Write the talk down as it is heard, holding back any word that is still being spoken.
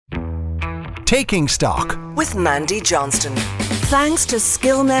Taking Stock with Mandy Johnston. Thanks to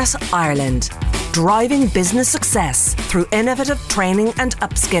Skillnet Ireland, driving business success through innovative training and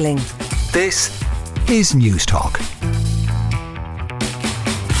upskilling. This is News Talk.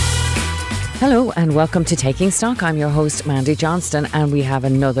 Hello and welcome to Taking Stock. I'm your host, Mandy Johnston, and we have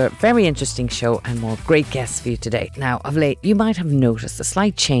another very interesting show and more great guests for you today. Now, of late, you might have noticed a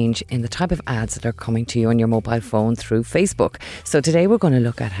slight change in the type of ads that are coming to you on your mobile phone through Facebook. So today we're going to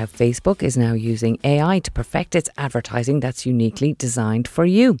look at how Facebook is now using AI to perfect its advertising that's uniquely designed for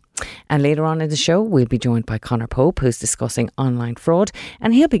you. And later on in the show, we'll be joined by Conor Pope, who's discussing online fraud,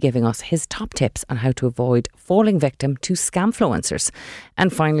 and he'll be giving us his top tips on how to avoid falling victim to scamfluencers.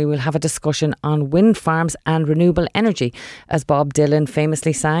 And finally, we'll have a discussion on wind farms and renewable energy. As Bob Dylan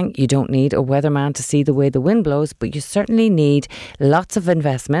famously sang, you don't need a weatherman to see the way the wind blows, but you certainly need lots of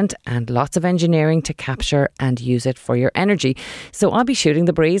investment and lots of engineering to capture and use it for your energy. So I'll be shooting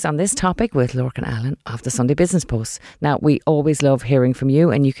the breeze on this topic with Lorcan Allen of the Sunday Business Post. Now, we always love hearing from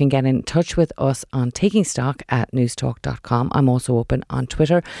you, and you can get in touch with us on Taking Stock at newstalk.com. I'm also open on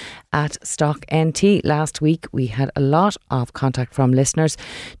Twitter at StockNT. Last week we had a lot of contact from listeners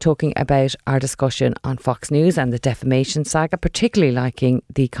talking about our discussion on Fox News and the defamation saga, particularly liking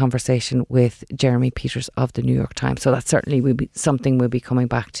the conversation with Jeremy Peters of the New York Times. So that certainly will be something we'll be coming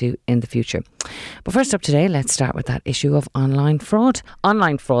back to in the future. But first up today, let's start with that issue of online fraud.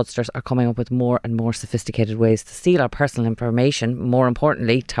 Online fraudsters are coming up with more and more sophisticated ways to steal our personal information, more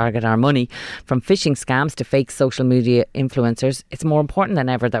importantly, target our money. From phishing scams to fake social media influencers, it's more important than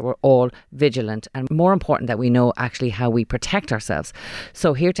ever that we're all vigilant, and more important that we know actually how we protect ourselves.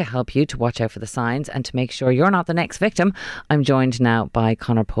 So here to help you to watch out for the signs and to make sure you're not the next victim, I'm joined now by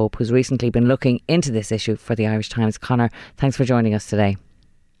Conor Pope, who's recently been looking into this issue for the Irish Times. Conor, thanks for joining us today.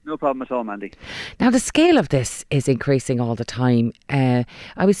 No problem at all, Mandy. Now, the scale of this is increasing all the time. I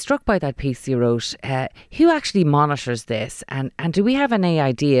was struck by that piece you wrote. Who actually monitors this? And do we have any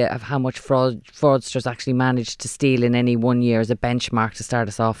idea of how much fraudsters actually manage to steal in any 1 year as a benchmark to start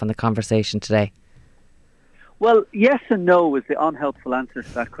us off on the conversation today? Well, yes and no is the unhelpful answer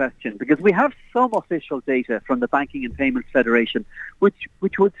to that question, because we have some official data from the Banking and Payments Federation, which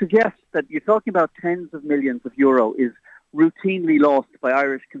would suggest that you're talking about tens of millions of euro is routinely lost by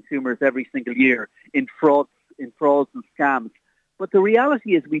Irish consumers every single year in frauds and scams. But the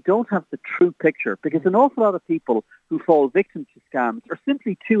reality is we don't have the true picture, because an awful lot of people who fall victim to scams are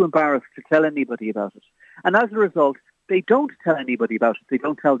simply too embarrassed to tell anybody about it. And as a result, they don't tell anybody about it. They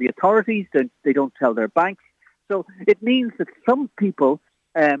don't tell the authorities. They don't tell their banks. So it means that some people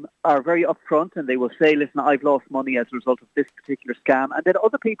are very upfront and they will say, listen, I've lost money as a result of this particular scam. And then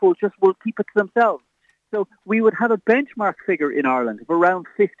other people just will keep it to themselves. So we would have a benchmark figure in Ireland of around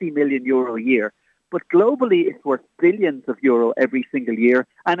 50 million euro a year. But globally, it's worth billions of euro every single year.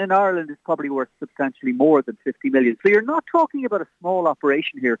 And in Ireland, it's probably worth substantially more than 50 million. So you're not talking about a small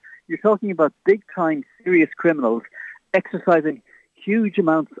operation here. You're talking about big-time, serious criminals exercising huge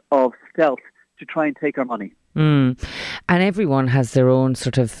amounts of stealth to try and take our money. And everyone has their own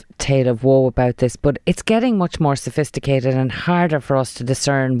sort of tale of woe about this, but it's getting much more sophisticated and harder for us to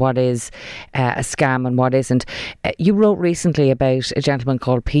discern what is a scam and what isn't. You wrote recently about a gentleman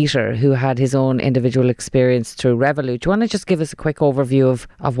called Peter who had his own individual experience through Revolut. Do you want to just give us a quick overview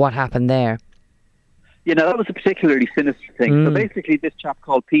of what happened there? You know, that was a particularly sinister thing. So basically this chap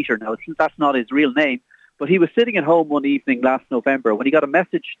called Peter, now that's not his real name, but he was sitting at home one evening last November when he got a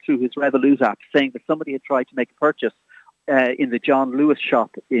message through his Revolut app saying that somebody had tried to make a purchase in the John Lewis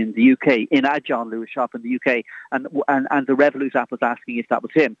shop in the UK, in a John Lewis shop in the UK, and the Revolut app was asking if that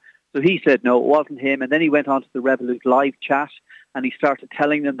was him. So he said no, it wasn't him, and then he went on to the Revolut live chat and he started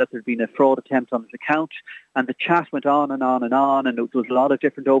telling them that there'd been a fraud attempt on his account, and the chat went on and on and on, and there was a lot of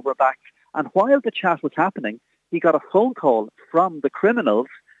different overbacks. And while the chat was happening, he got a phone call from the criminals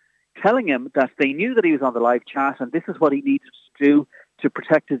telling him that they knew that he was on the live chat and this is what he needed to do to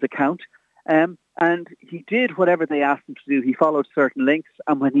protect his account. And he did whatever they asked him to do. He followed certain links,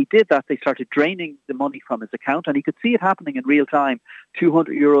 and when he did that, they started draining the money from his account, and he could see it happening in real time.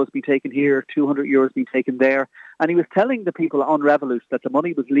 200 euros being taken here, 200 euros being taken there. And he was telling the people on Revolut that the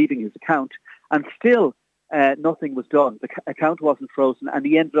money was leaving his account, and still nothing was done. The account wasn't frozen, and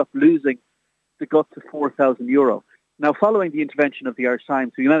he ended up losing the guts of 4,000 euro. Now, following the intervention of the Irish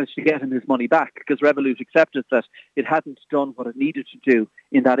Times, we managed to get him his money back because Revolut accepted that it hadn't done what it needed to do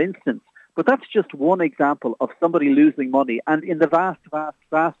in that instance. But that's just one example of somebody losing money. And in the vast, vast,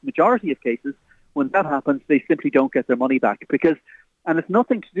 vast majority of cases, when that happens, they simply don't get their money back. And it's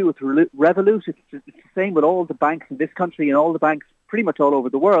nothing to do with Revolut. It's the same with all the banks in this country and all the banks pretty much all over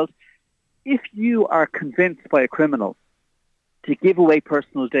the world. If you are convinced by a criminal to give away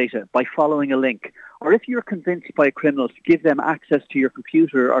personal data by following a link, or if you're convinced by a criminal to give them access to your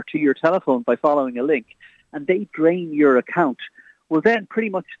computer or to your telephone by following a link, and they drain your account, well, then pretty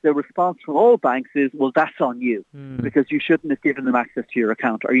much the response from all banks is, well, that's on you, because you shouldn't have given them access to your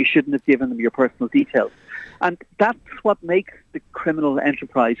account, or you shouldn't have given them your personal details. And that's what makes the criminal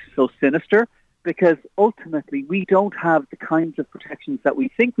enterprise so sinister, because ultimately we don't have the kinds of protections that we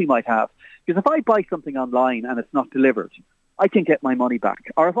think we might have. Because if I buy something online and it's not delivered, I can get my money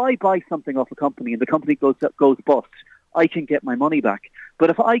back. Or if I buy something off a company and the company goes bust, I can get my money back. But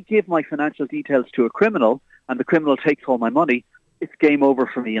if I give my financial details to a criminal and the criminal takes all my money, it's game over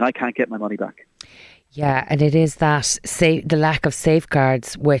for me and I can't get my money back. Yeah, and it is that the lack of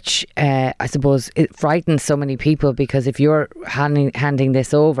safeguards, which I suppose it frightens so many people, because if you're handing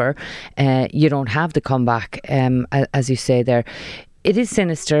this over, you don't have the comeback, as you say there. It is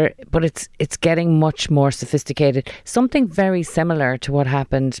sinister, but it's getting much more sophisticated. Something very similar to what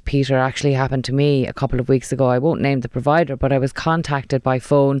happened, Peter, actually happened to me a couple of weeks ago. I won't name the provider, but I was contacted by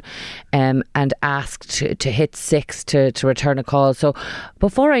phone and asked to hit 6 to return a call. So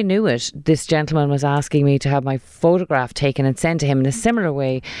before I knew it, this gentleman was asking me to have my photograph taken and sent to him in a similar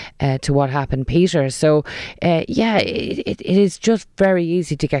way to what happened, Peter. So it is just very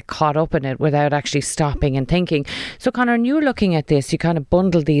easy to get caught up in it without actually stopping and thinking. So Conor, when you're looking at this, you kind of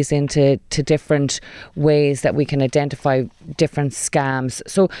bundle these into different ways that we can identify different scams.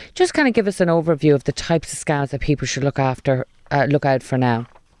 So just kind of give us an overview of the types of scams that people should look out for now.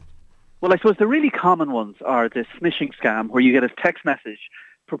 Well, I suppose the really common ones are the smishing scam, where you get a text message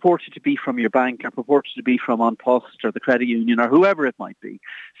purported to be from your bank or purported to be from An Post or the credit union or whoever it might be,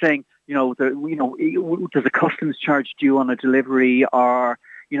 saying, there's a customs charge due on a delivery, or,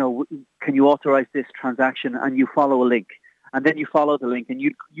 can you authorize this transaction? And you follow a link. And then you follow the link and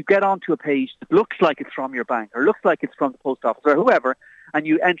you get onto a page that looks like it's from your bank or looks like it's from the post office or whoever, and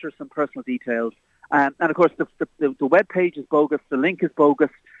you enter some personal details. And of course, the web page is bogus, the link is bogus.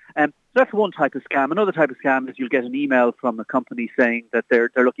 So that's one type of scam. Another type of scam is you'll get an email from a company saying that they're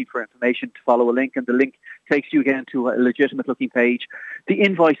looking for information to follow a link, and the link takes you again to a legitimate-looking page. The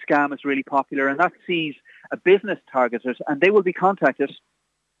invoice scam is really popular, and that sees a business targeted, and they will be contacted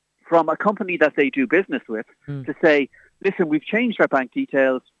from a company that they do business with to say, listen, we've changed our bank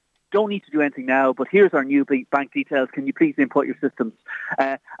details. Don't need to do anything now, but here's our new bank details. Can you please input your systems?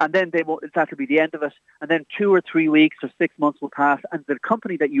 And then that'll be the end of it. And then 2 or 3 weeks or 6 months will pass, and the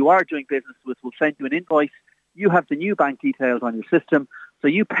company that you are doing business with will send you an invoice. You have the new bank details on your system, so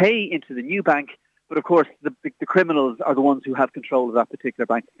you pay into the new bank. But of course, the criminals are the ones who have control of that particular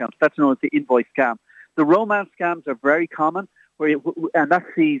bank account. That's known as the invoice scam. The romance scams are very common, and that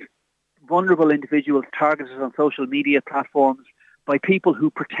sees vulnerable individuals targeted on social media platforms by people who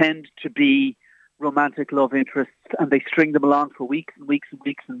pretend to be romantic love interests, and they string them along for weeks and weeks and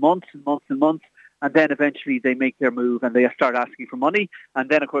weeks and months and months and months, and then eventually they make their move and they start asking for money, and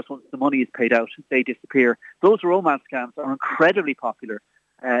then of course once the money is paid out, they disappear. Those romance scams are incredibly popular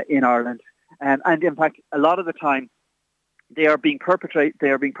in Ireland, and in fact a lot of the time they are being perpetrated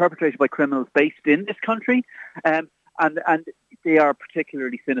by criminals based in this country, and they are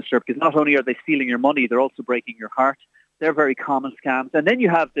particularly sinister because not only are they stealing your money, they're also breaking your heart. They're very common scams. And then you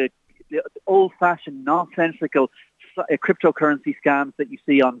have the old-fashioned, nonsensical cryptocurrency scams that you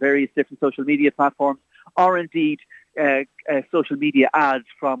see on various different social media platforms, or indeed social media ads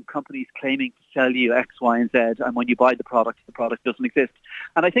from companies claiming to sell you X, Y, and Z, and when you buy the product doesn't exist.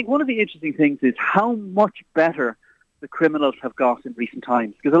 And I think one of the interesting things is how much better the criminals have got in recent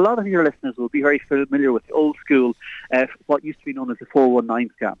times, because a lot of your listeners will be very familiar with the old school, what used to be known as the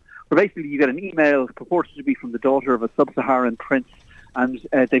 419 scam, where basically you get an email purported to be from the daughter of a sub-Saharan prince, and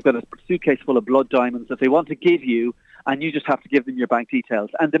they've got a suitcase full of blood diamonds that they want to give you, and you just have to give them your bank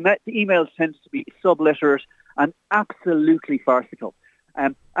details. And the emails tend to be subliterate and absolutely farcical.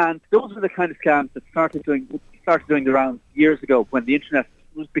 And those are the kind of scams that started doing the rounds years ago when the internet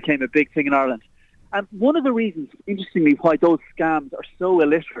became a big thing in Ireland. And one of the reasons, interestingly, why those scams are so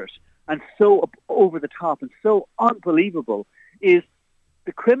illiterate and so over the top and so unbelievable is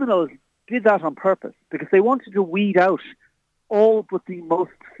the criminals did that on purpose because they wanted to weed out all but the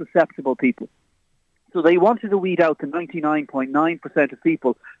most susceptible people. So they wanted to weed out the 99.9% of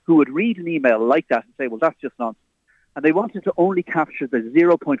people who would read an email like that and say, well, that's just nonsense. And they wanted to only capture the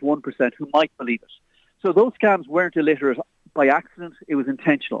 0.1% who might believe it. So those scams weren't illiterate by accident, it was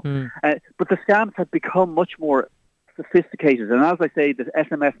intentional. But the scams have become much more sophisticated. And as I say, the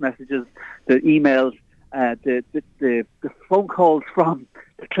SMS messages, the emails, the phone calls from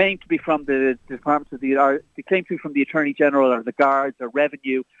the claim to be from the departments of the claim to be from the Attorney General or the Guards or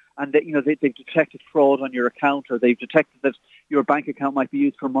Revenue, and that they've detected fraud on your account, or they've detected that your bank account might be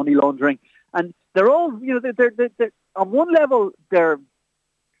used for money laundering. And they're all, they're on one level, they're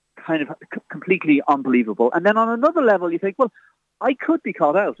kind of completely unbelievable. And then on another level, you think, well, I could be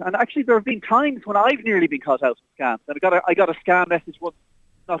caught out. And actually, there have been times when I've nearly been caught out in scams. And I got a scam message once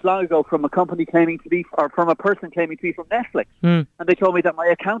not long ago from a company claiming to be, or from a person claiming to be from Netflix. And they told me that my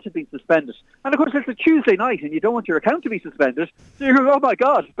account had been suspended. And of course, it's a Tuesday night and you don't want your account to be suspended. So you go, oh my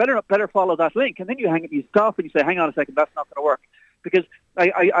God, better follow that link. And then you stop and you say, hang on a second, that's not going to work. Because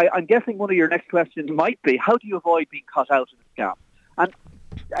I'm guessing one of your next questions might be, how do you avoid being caught out in a scam? And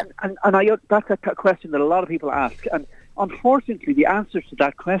that's a question that a lot of people ask. And unfortunately, the answer to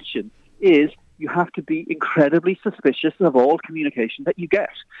that question is you have to be incredibly suspicious of all communication that you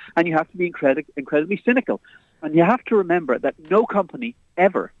get. And you have to be incredibly cynical. And you have to remember that no company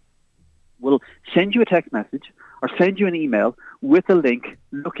ever will send you a text message or send you an email with a link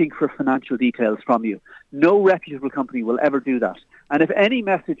looking for financial details from you. No reputable company will ever do that. And if any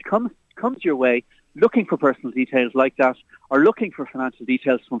message comes your way looking for personal details like that or looking for financial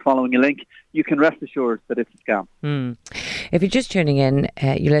details from following a link, you can rest assured that it's a scam. If you're just tuning in,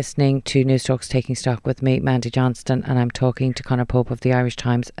 you're listening to Newstalk's Taking Stock with me, Mandy Johnston, and I'm talking to Conor Pope of the Irish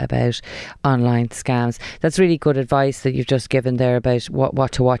Times about online scams. That's really good advice that you've just given there about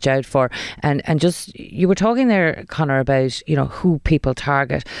what to watch out for. And just, you were talking there, Conor, about, who people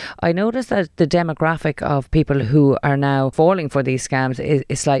target. I noticed that the demographic of people who are now falling for these scams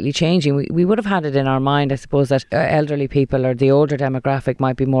is slightly changing. We would have had it in our mind, I suppose, that elderly people or the older demographic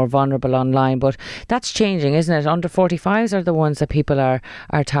might be more vulnerable online, but that's changing, isn't it? Under 45s are the ones that people are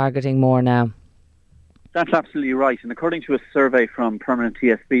targeting more now. That's absolutely right. And according to a survey from Permanent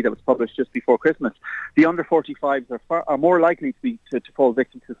TSB that was published just before Christmas, the under 45s are more likely to fall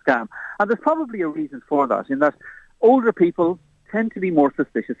victim to scam. And there's probably a reason for that, in that older people tend to be more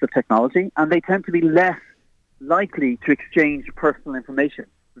suspicious of technology and they tend to be less likely to exchange personal information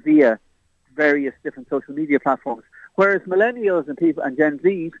via various different social media platforms. Whereas millennials and Gen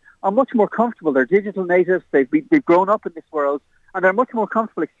Zs are much more comfortable. They're digital natives. They've grown up in this world, and they're much more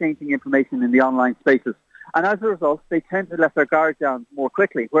comfortable exchanging information in the online spaces. And as a result, they tend to let their guard down more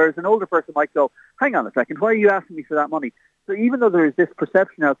quickly. Whereas an older person might go, hang on a second, why are you asking me for that money? So even though there is this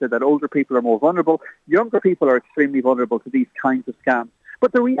perception out there that older people are more vulnerable, younger people are extremely vulnerable to these kinds of scams.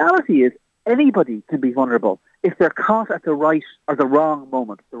 But the reality is, anybody can be vulnerable if they're caught at the right or the wrong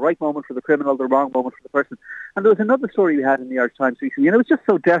moment. The right moment for the criminal, the wrong moment for the person. And there was another story we had in the Irish Times recently, and it was just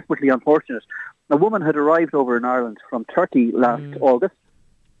so desperately unfortunate. A woman had arrived over in Ireland from Turkey last August.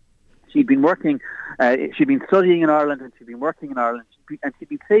 She'd been working, she'd been studying in Ireland, and she'd been working in Ireland, and she'd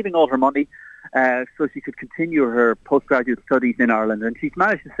been saving all her money so she could continue her postgraduate studies in Ireland. And she'd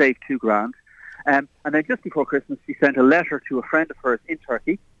managed to save $2,000. And then just before Christmas, she sent a letter to a friend of hers in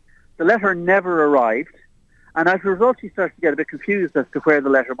Turkey. The letter never arrived, and as a result she started to get a bit confused as to where the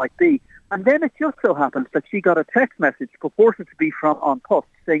letter might be. And then it just so happens that she got a text message purported to be from An Post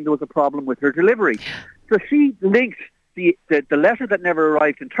saying there was a problem with her delivery. So she linked the letter that never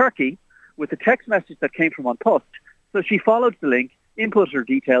arrived in Turkey with the text message that came from An Post. So she followed the link, inputted her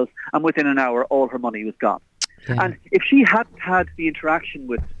details, and within an hour all her money was gone. Yeah. And if she hadn't had the interaction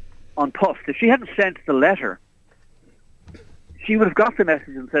with An Post, if she hadn't sent the letter, she would have got the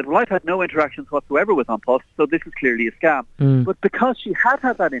message and said, well, I've had no interactions whatsoever with An Post, so this is clearly a scam. But because she had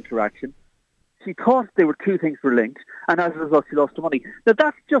that interaction, she thought they were two things were linked, and as a result she lost the money. Now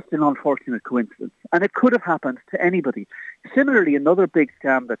that's just an unfortunate coincidence, and it could have happened to anybody. Similarly, another big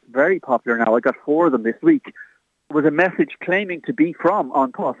scam that's very popular now, I got 4 of them this week, was a message claiming to be from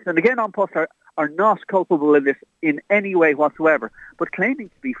An Post. And again, An Post are not culpable in this in any way whatsoever, but claiming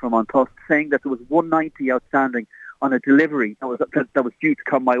to be from An Post, saying that there was $190 outstanding on a delivery that was due to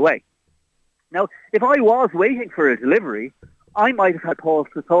come my way. Now, if I was waiting for a delivery, I might have had pause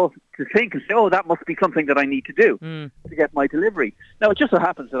to think and say, oh, that must be something that I need to do to get my delivery. Now, it just so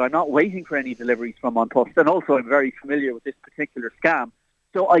happens that I'm not waiting for any deliveries from An Post, and also I'm very familiar with this particular scam.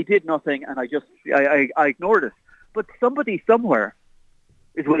 So I did nothing, and I ignored it. But somebody somewhere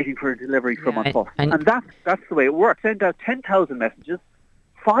is waiting for a delivery from An Post. And that's the way it works. Send out 10,000 messages,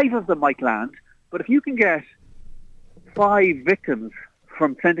 5 of them might land, but if you can get 5 victims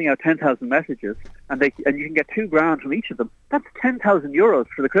from sending out 10,000 messages, and you can get $2,000 from each of them, that's €10,000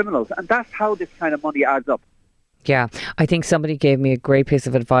 for the criminals, and that's how this kind of money adds up. Yeah, I think somebody gave me a great piece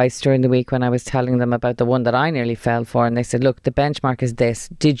of advice during the week when I was telling them about the one that I nearly fell for, and they said, look, the benchmark is this.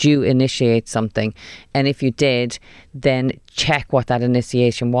 Did you initiate something? And if you did, then check what that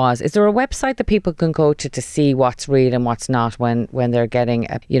initiation was. Is there a website that people can go to see what's real and what's not when they're getting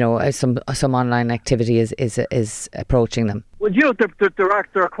some online activity is approaching them? Well, there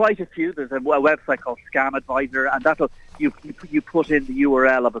are quite a few. There's a website called Scam Advisor, and you put in the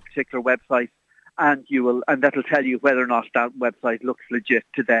URL of a particular website, and that'll tell you whether or not that website looks legit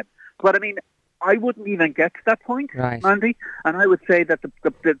to them. But I mean, I wouldn't even get to that point, right, Mandy. And I would say that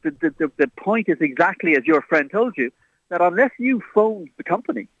the point is exactly as your friend told you, that unless you phoned the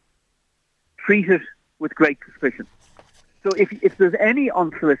company, treat it with great suspicion. So if there's any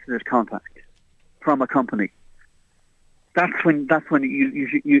unsolicited contact from a company, that's when you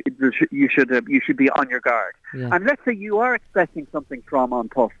should be on your guard. Yeah. And let's say you are expecting something from An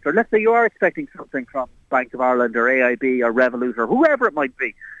Post, or let's say you are expecting something from Bank of Ireland or AIB or Revolut or whoever it might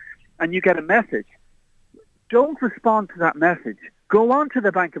be, and you get a message. Don't respond to that message. Go on to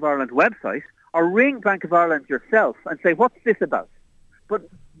the Bank of Ireland website or ring Bank of Ireland yourself and say, what's this about? But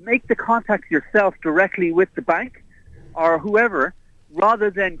make the contact yourself directly with the bank or whoever, rather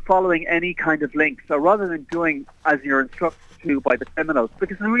than following any kind of links, or rather than doing as you're instructed to by the criminals.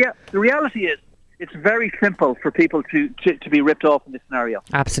 Because the reality is, it's very simple for people to be ripped off in this scenario.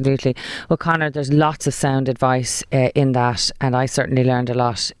 Absolutely. Well, Conor, there's lots of sound advice in that, and I certainly learned a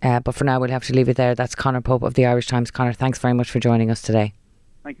lot. But for now, we'll have to leave it there. That's Conor Pope of the Irish Times. Conor, thanks very much for joining us today.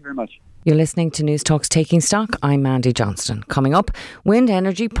 Thank you very much. You're listening to News Talk's Taking Stock. I'm Mandy Johnston. Coming up, wind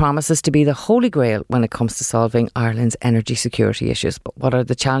energy promises to be the holy grail when it comes to solving Ireland's energy security issues. But what are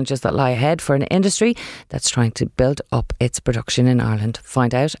the challenges that lie ahead for an industry that's trying to build up its production in Ireland?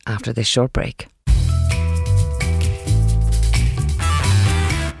 Find out after this short break.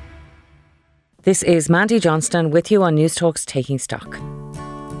 This is Mandy Johnston with you on News Talk's Taking Stock.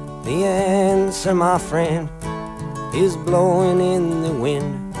 The answer, my friend, is blowing in the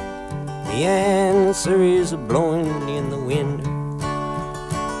wind. The answer is blowing in the wind.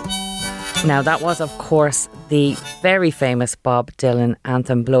 Now, that was, of course, the very famous Bob Dylan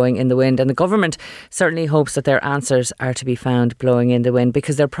anthem, Blowing in the Wind. And the government certainly hopes that their answers are to be found blowing in the wind,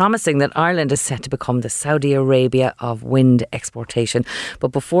 because they're promising that Ireland is set to become the Saudi Arabia of wind exportation. But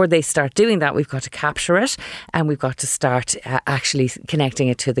before they start doing that, we've got to capture it, and we've got to start actually connecting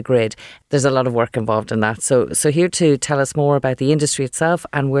it to the grid. There's a lot of work involved in that. So here to tell us more about the industry itself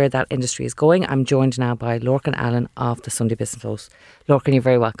and where that industry is going, I'm joined now by Lorcan Allen of the Sunday Business Post. Lorcan, you're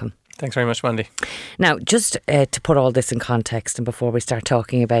very welcome. Thanks very much, Mandy. Now, just to put all this in context, and before we start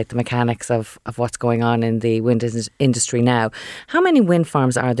talking about the mechanics of what's going on in the wind industry now, how many wind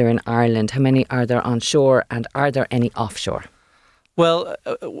farms are there in Ireland? How many are there onshore, and are there any offshore? Well,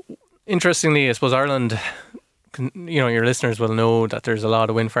 interestingly, I suppose Ireland, your listeners will know that there's a lot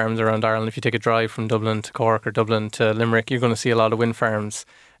of wind farms around Ireland. If you take a drive from Dublin to Cork or Dublin to Limerick, you're going to see a lot of wind farms.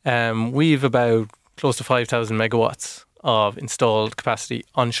 We've about close to 5,000 megawatts of installed capacity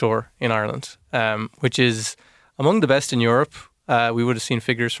onshore in Ireland, which is among the best in Europe. We would have seen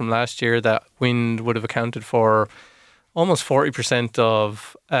figures from last year that wind would have accounted for almost 40%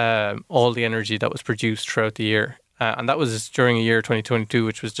 of all the energy that was produced throughout the year. And that was during a year 2022,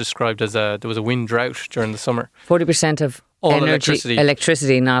 which was described as there was a wind drought during the summer. 40% of all energy,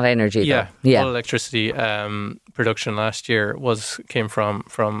 electricity, not energy. Yeah, though. Yeah. All electricity production last year came from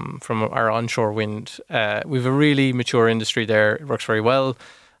our onshore wind. We've a really mature industry there. It works very well.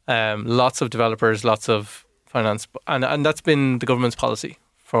 Lots of developers, lots of finance, and that's been the government's policy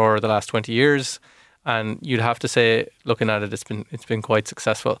for the last 20 years. And you'd have to say, looking at it, it's been quite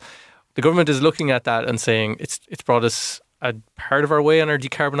successful. The government is looking at that and saying it's brought us a part of our way on our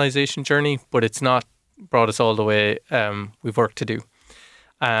decarbonisation journey, but it's not brought us all the way. We've work to do.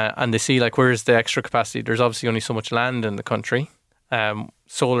 And they see, where's the extra capacity? There's obviously only so much land in the country.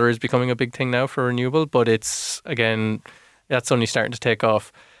 Solar is becoming a big thing now for renewable, but that's only starting to take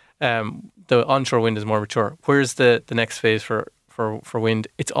off. The onshore wind is more mature. Where's the next phase for wind?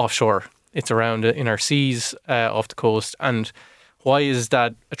 It's offshore. It's around in our seas off the coast. And why is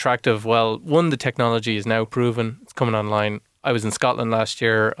that attractive? Well, one, the technology is now proven. It's coming online. I was in Scotland last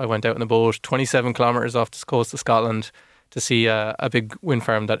year. I went out in a boat 27 kilometres off the coast of Scotland to see a big wind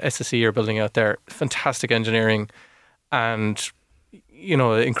farm that SSE are building out there. Fantastic engineering and,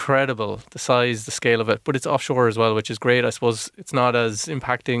 incredible, the size, the scale of it. But it's offshore as well, which is great. I suppose it's not as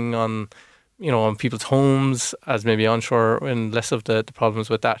impacting on people's homes as maybe onshore, and less of the problems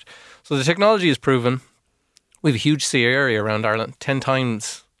with that. So the technology is proven. We have a huge sea area around Ireland, 10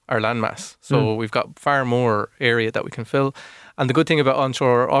 times our landmass. So we've got far more area that we can fill. And the good thing about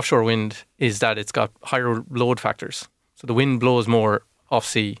offshore wind is that it's got higher load factors. So the wind blows more off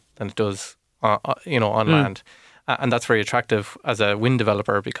sea than it does, on land. And that's very attractive as a wind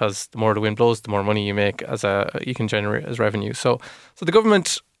developer, because the more the wind blows, the more money you make you can generate as revenue. So the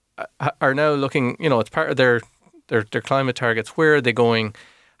government are now looking, it's part of their climate targets. Where are they going?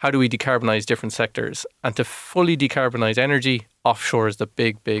 How do we decarbonize different sectors? And to fully decarbonize energy, offshore is the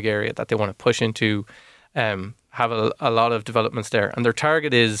big, big area that they want to push into, have a lot of developments there. And their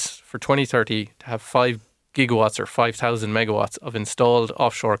target is for 2030 to have 5 gigawatts or 5,000 megawatts of installed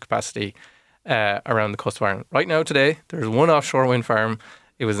offshore capacity around the coast of Ireland. Right now, today, there's one offshore wind farm.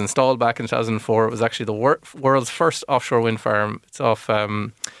 It was installed back in 2004. It was actually the world's first offshore wind farm. It's off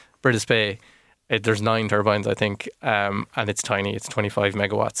British Bay. There's 9 turbines, I think, and it's tiny. It's 25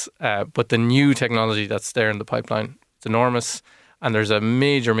 megawatts. But the new technology that's there in the pipeline, it's enormous. And there's a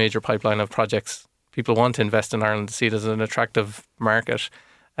major, major pipeline of projects. People want to invest in Ireland to see it as an attractive market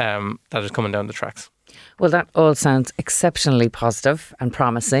that is coming down the tracks. Well, that all sounds exceptionally positive and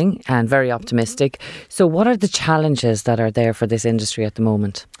promising and very optimistic. So what are the challenges that are there for this industry at the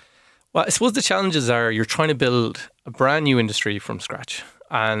moment? Well, I suppose the challenges are you're trying to build a brand new industry from scratch.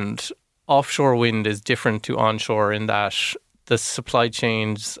 And offshore wind is different to onshore in that the supply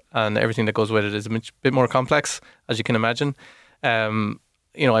chains and everything that goes with it is a bit more complex, as you can imagine. I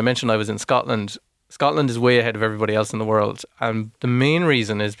mentioned I was in Scotland. Scotland is way ahead of everybody else in the world. And the main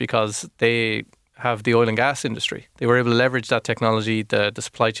reason is because they have the oil and gas industry. They were able to leverage that technology, the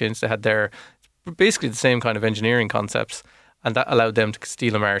supply chains they had there, basically the same kind of engineering concepts, and that allowed them to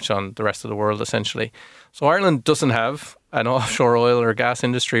steal a march on the rest of the world, essentially. So Ireland doesn't have an offshore oil or gas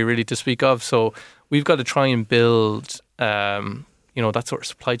industry really to speak of, so we've got to try and build that sort of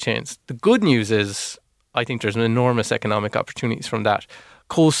supply chains. The good news is I think there's enormous economic opportunities from that.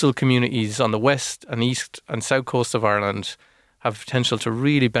 Coastal communities on the west and east and south coast of Ireland have potential to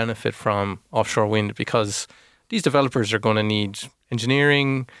really benefit from offshore wind, because these developers are going to need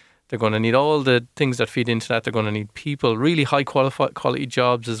engineering, they're going to need all the things that feed into that, they're going to need people, really high quality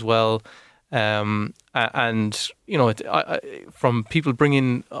jobs as well. From people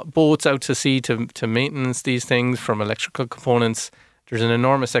bringing boats out to sea to maintenance these things, from electrical components, there's an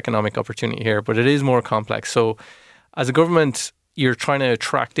enormous economic opportunity here, but it is more complex. So as a government, you're trying to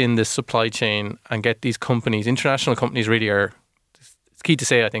attract in this supply chain and get these companies, international companies really are. It's key to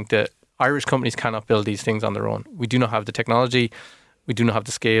say, I think, that Irish companies cannot build these things on their own. We do not have the technology. We do not have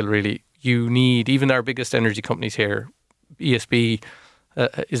the scale, really. You need, even our biggest energy companies here, ESB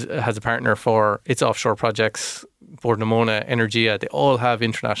has a partner for its offshore projects, Bord na Móna, Energia. They all have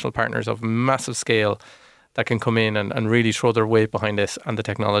international partners of massive scale that can come in and really throw their weight behind this and the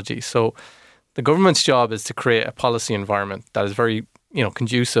technology. So the government's job is to create a policy environment that is very,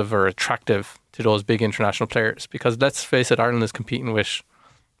 conducive or attractive to those big international players. Because let's face it, Ireland is competing with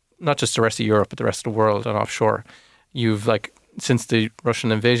not just the rest of Europe, but the rest of the world on offshore. Since the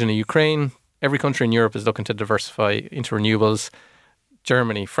Russian invasion of Ukraine, every country in Europe is looking to diversify into renewables.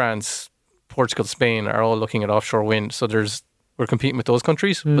 Germany, France, Portugal, Spain are all looking at offshore wind. So we're competing with those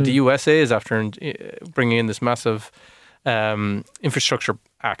countries. But the USA is after bringing in this massive infrastructure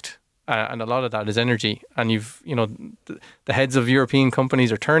act. And a lot of that is energy. And the heads of European companies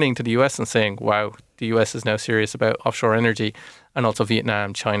are turning to the US and saying, wow, the US is now serious about offshore energy, and also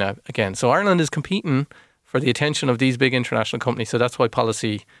Vietnam, China again. So Ireland is competing for the attention of these big international companies. So that's why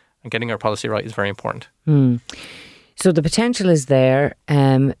policy and getting our policy right is very important. So the potential is there.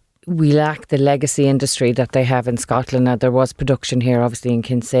 We lack the legacy industry that they have in Scotland. Now, there was production here, obviously, in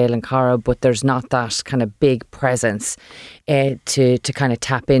Kinsale and Carrow, but there's not that kind of big presence to kind of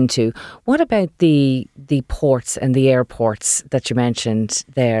tap into. What about the ports and the airports that you mentioned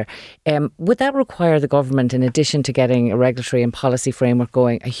there? Would that require the government, in addition to getting a regulatory and policy framework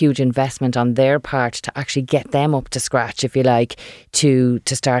going, a huge investment on their part to actually get them up to scratch, if you like, to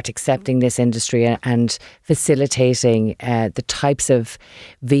start accepting this industry and facilitating the types of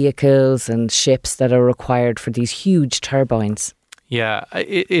vehicles and ships that are required for these huge turbines? Yeah,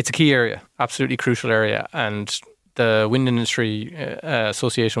 it's a key area, absolutely crucial area. And the Wind Industry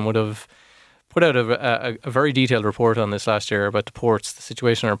Association would have put out a very detailed report on this last year about the ports, the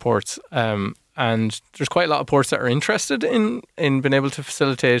situation in our ports. And there's quite a lot of ports that are interested in being able to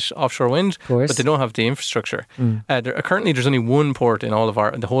facilitate offshore wind, but they don't have the infrastructure. Currently, there's only one port in all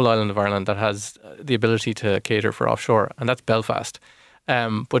of the whole island of Ireland that has the ability to cater for offshore, and that's Belfast.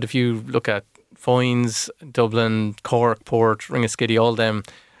 But if you look at Foynes, Dublin, Cork, Port, Ringaskiddy, all them,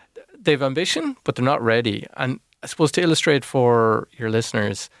 they have ambition, but they're not ready. And I suppose to illustrate for your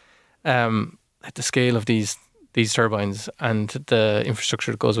listeners, at the scale of these these turbines and the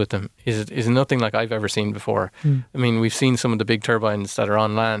infrastructure that goes with them is nothing like I've ever seen before. I mean, we've seen some of the big turbines that are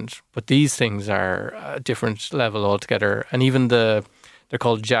on land, but these things are a different level altogether. And even they're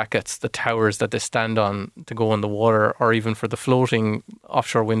called jackets, the towers that they stand on to go in the water, or even for the floating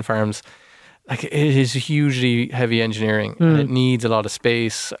offshore wind farms. Like, it is hugely heavy engineering and it needs a lot of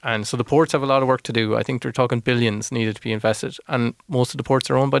space. And so the ports have a lot of work to do. I think they're talking billions needed to be invested. And most of the ports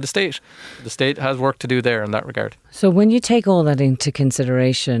are owned by the state. The state has work to do there in that regard. So when you take all that into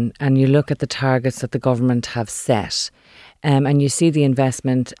consideration and you look at the targets that the government have set, and you see the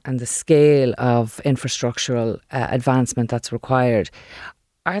investment and the scale of infrastructural advancement that's required,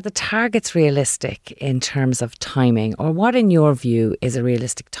 are the targets realistic in terms of timing, or what, in your view, is a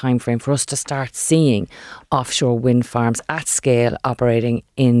realistic time frame for us to start seeing offshore wind farms at scale operating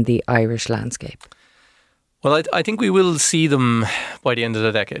in the Irish landscape? Well, I think we will see them by the end of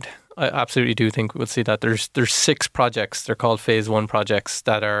the decade. I absolutely do think we'll see that. There's 6 projects. They're called Phase 1 projects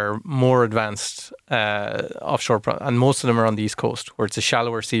that are more advanced offshore, and most of them are on the East Coast, where it's a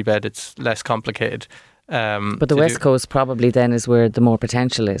shallower seabed. It's less complicated. But the West Coast probably then is where the more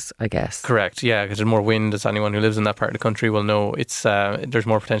potential is, I guess. Correct, yeah, because there's more wind, as anyone who lives in that part of the country will know. It's there's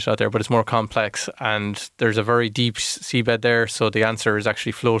more potential out there, but it's more complex, and there's a very deep seabed there. So the answer is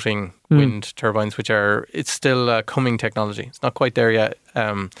actually floating wind turbines, it's still a coming technology. It's not quite there yet,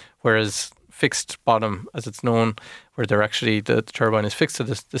 whereas fixed bottom, as it's known, where they're actually the turbine is fixed to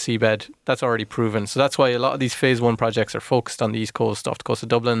the seabed, that's already proven. So that's why a lot of these Phase 1 projects are focused on the East Coast, off the coast of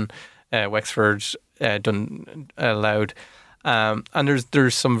Dublin, Wexford, Louth, and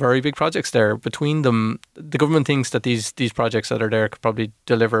there's some very big projects there. Between them, the government thinks that these projects that are there could probably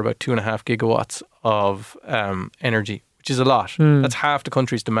deliver about 2.5 gigawatts of energy, which is a lot. That's half the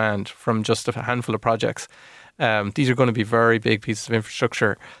country's demand from just a handful of projects. These are going to be very big pieces of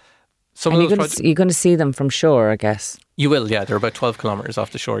infrastructure. You're going to see them from shore, I guess. You will, yeah. They're about 12 kilometres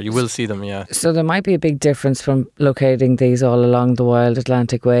off the shore. You will see them, yeah. So there might be a big difference from locating these all along the wild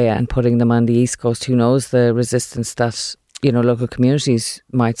Atlantic Way and putting them on the East Coast. Who knows the resistance that, local communities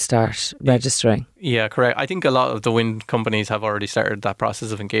might start registering. Yeah, correct. I think a lot of the wind companies have already started that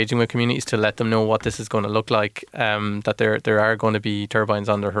process of engaging with communities to let them know what this is going to look like, that there are going to be turbines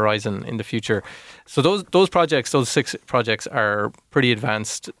on the horizon in the future. So those projects, those 6 projects are pretty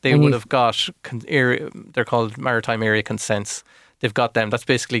advanced. They would have got, they're called maritime area consents. They've got them. That's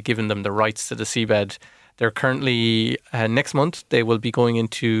basically given them the rights to the seabed. They're currently, next month, they will be going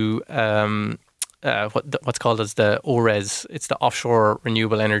into what's called as the ORES. It's the Offshore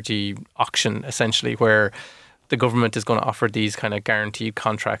Renewable Energy Auction, essentially, where the government is going to offer these kind of guaranteed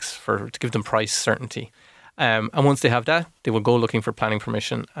contracts to give them price certainty. And once they have that, they will go looking for planning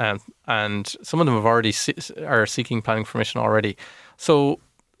permission, and some of them have already are seeking planning permission already. So,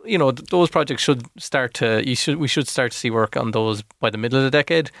 those projects should start to. We should start to see work on those by the middle of the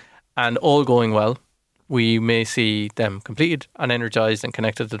decade, and all going well, we may see them completed and energised and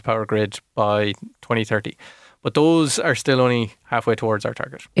connected to the power grid by 2030. But those are still only halfway towards our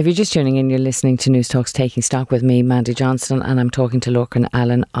target. If you're just tuning in, you're listening to News Talks Taking Stock with me, Mandy Johnston, and I'm talking to Lorcan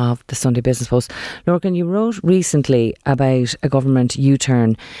Allen of the Sunday Business Post. Lorcan, you wrote recently about a government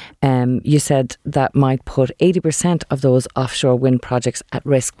U-turn. You said that might put 80% of those offshore wind projects at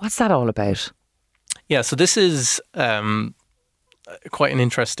risk. What's that all about? Yeah, so this is quite an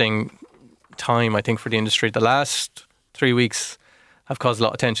interesting time, I think, for the industry. The last 3 weeks have caused a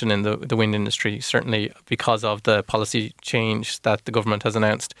lot of tension in the wind industry, certainly because of the policy change that the government has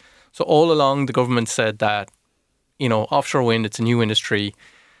announced. So all along, the government said that, offshore wind, it's a new industry.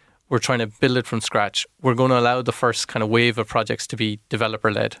 We're trying to build it from scratch. We're going to allow the first kind of wave of projects to be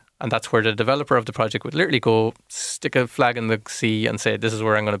developer-led. And that's where the developer of the project would literally go, stick a flag in the sea and say, this is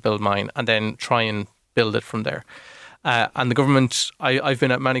where I'm going to build mine, and then try and build it from there. And the government, I've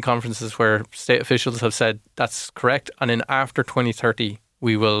been at many conferences where state officials have said that's correct. And then after 2030,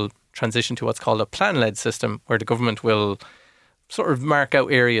 we will transition to what's called a plan-led system, where the government will sort of mark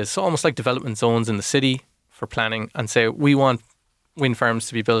out areas, so almost like development zones in the city for planning, and say, we want wind farms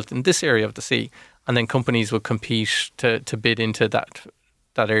to be built in this area of the sea. And then companies will compete to bid into that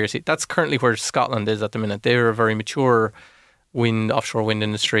area. That's currently where Scotland is at the minute. They're a very mature offshore wind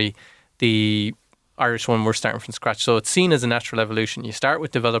industry. The Irish one, we're starting from scratch. So it's seen as a natural evolution. You start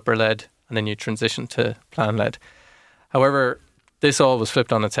with developer-led and then you transition to plan-led. However, this all was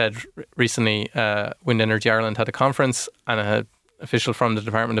flipped on its head recently. Wind Energy Ireland had a conference, and an official from the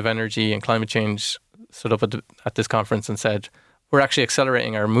Department of Energy and Climate Change stood up at this conference and said, we're actually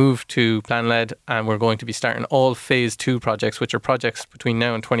accelerating our move to plan-led, and we're going to be starting all Phase 2 projects, which are projects between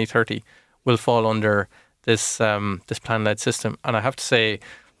now and 2030, will fall under this plan-led system. And I have to say,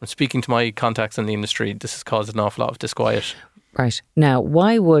 from speaking to my contacts in the industry, this has caused an awful lot of disquiet. Right. Now,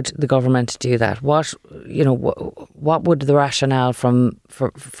 why would the government do that? What would the rationale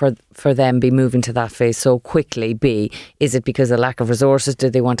for them be moving to that phase so quickly be? Is it because of lack of resources? Do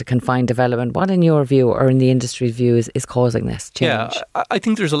they want to confine development? What, in your view, or in the industry's view, is causing this change? Yeah, I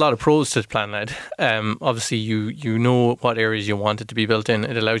think there's a lot of pros to PlanLed. Obviously, you know what areas you want it to be built in.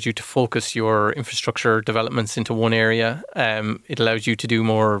 It allows you to focus your infrastructure developments into one area. It allows you to do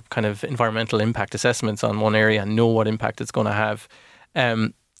more kind of environmental impact assessments on one area and know what impact it's going to have.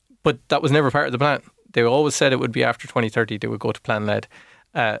 But that was never part of the plan. They always said it would be after 2030 they would go to PlanLed.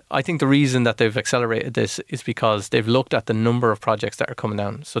 I think the reason that they've accelerated this is because they've looked at the number of projects that are coming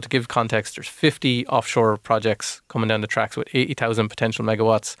down. So to give context, there's 50 offshore projects coming down the tracks with 80,000 potential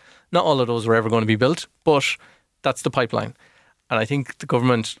megawatts. Not all of those were ever going to be built, but that's the pipeline. And I think the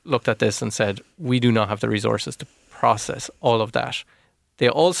government looked at this and said, we do not have the resources to process all of that. They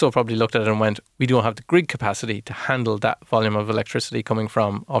also probably looked at it and went, we don't have the grid capacity to handle that volume of electricity coming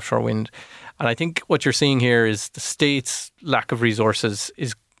from offshore wind. And I think what you're seeing here is the state's lack of resources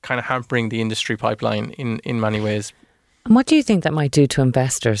is kind of hampering the industry pipeline in many ways. And what do you think that might do to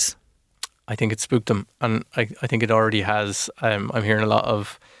investors? I think it spooked them. And I think it already has. I'm hearing a lot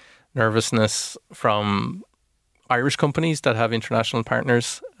of nervousness from Irish companies that have international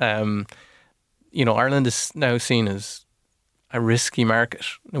partners. Ireland is now seen as a risky market.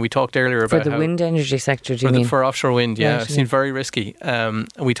 We talked earlier about for the wind energy sector. Do you mean for offshore wind? Yeah, right, it seems very risky.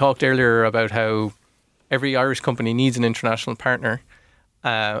 We talked earlier about how every Irish company needs an international partner,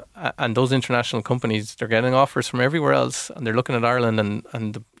 and those international companies, they're getting offers from everywhere else, and they're looking at Ireland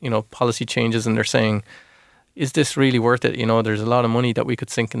and the policy changes, and they're saying, is this really worth it? There's a lot of money that we could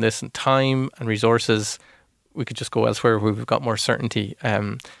sink in this, and time and resources. We could just go elsewhere where we've got more certainty.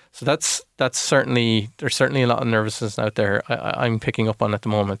 So that's certainly, there's certainly a lot of nervousness out there. I'm picking up on at the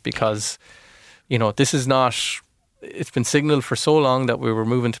moment because, this is not, it's been signalled for so long that we were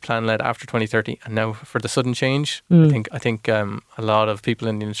moving to PlanLed after 2030, and now for the sudden change, I think a lot of people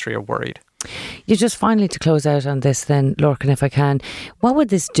in the industry are worried. You just finally, to close out on this then, Lorcan, if I can, what would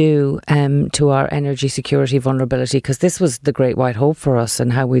this do to our energy security vulnerability? Because this was the great white hope for us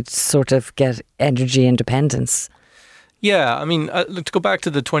and how we'd sort of get energy independence. Yeah, I mean, to go back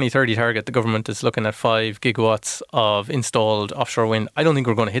to the 2030 target, the government is looking at 5 gigawatts of installed offshore wind. I don't think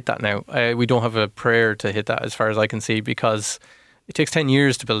we're going to hit that now. We don't have a prayer to hit that as far as I can see, because it takes 10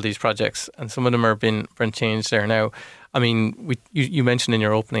 years to build these projects, and some of them are been changed there now. I mean, you mentioned in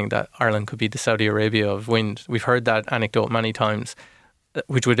your opening that Ireland could be the Saudi Arabia of wind. We've heard that anecdote many times,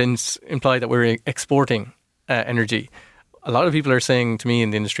 which would imply that we're exporting energy. A lot of people are saying to me in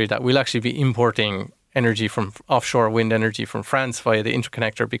the industry that we'll actually be importing energy from offshore wind energy from France via the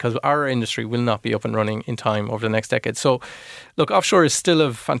interconnector, because our industry will not be up and running in time over the next decade. So, look, offshore is still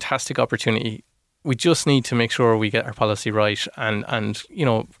a fantastic opportunity. We just need to make sure we get our policy right and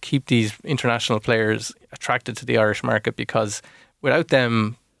keep these international players attracted to the Irish market, because without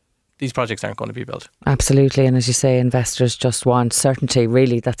them, these projects aren't going to be built. Absolutely. And as you say, investors just want certainty.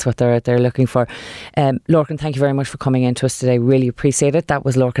 Really, that's what they're out there looking for. Lorcan, thank you very much for coming in to us today. Really appreciate it. That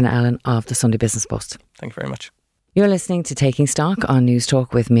was Lorcan Allen of the Sunday Business Post. Thank you very much. You're listening to Taking Stock on News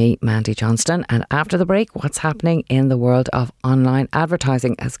Talk with me, Mandy Johnston. And after the break, what's happening in the world of online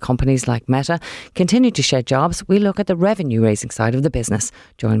advertising as companies like Meta continue to shed jobs? We look at the revenue raising side of the business.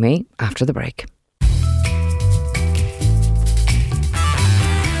 Join me after the break.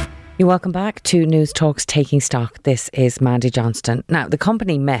 You're welcome back to News Talk's Taking Stock. This is Mandy Johnston. Now, the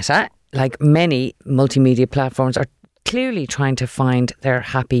company Meta, like many multimedia platforms, are clearly trying to find their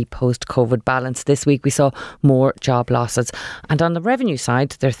happy post-COVID balance. This week we saw more job losses. And on the revenue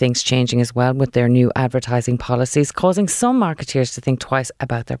side, there are things changing as well with their new advertising policies, causing some marketeers to think twice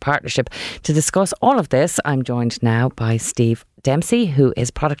about their partnership. To discuss all of this, I'm joined now by Steve Dempsey, who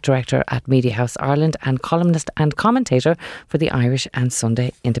is Product Director at Media House Ireland and columnist and commentator for the Irish and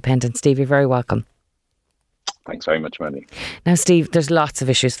Sunday Independent. Steve, you're very welcome. Thanks very much, Mandy. Now, Steve, there's lots of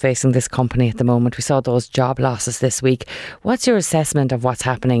issues facing this company at the moment. We saw those job losses this week. What's your assessment of what's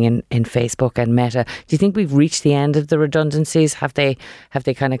happening in Facebook and Meta? Do you think we've reached the end of the redundancies? Have they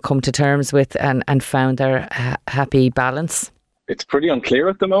kind of come to terms with and found their happy balance? It's pretty unclear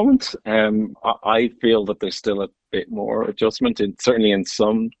at the moment. I feel that there's still a bit more adjustment, certainly in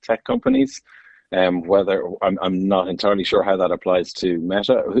some tech companies. Whether I'm not entirely sure how that applies to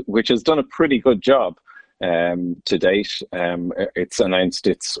Meta, which has done a pretty good job to date. It's announced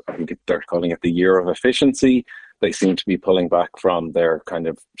I think they're calling it the year of efficiency. They seem to be pulling back from their kind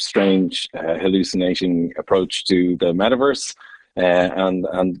of strange hallucinating approach to the metaverse. and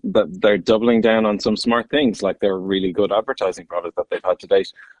that they're doubling down on some smart things, like their really good advertising product that they've had to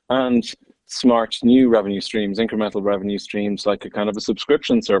date, and smart new revenue streams, incremental revenue streams, like a kind of a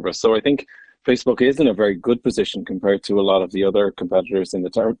subscription service. So I think Facebook is in a very good position compared to a lot of the other competitors in the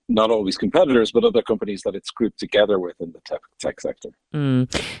term, not always competitors, but other companies that it's grouped together with in the tech sector.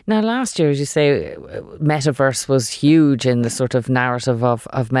 Now, last year, as you say, metaverse was huge in the sort of narrative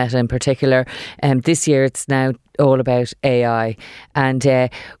of Meta in particular. This year, it's now all about AI. And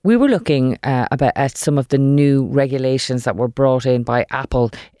we were looking at some of the new regulations that were brought in by Apple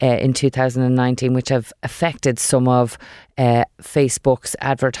in 2019, which have affected some of Facebook's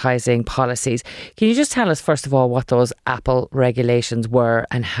advertising policies. Can you just tell us, first of all, what those Apple regulations were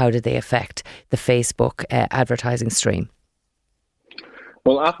and how did they affect the Facebook advertising stream?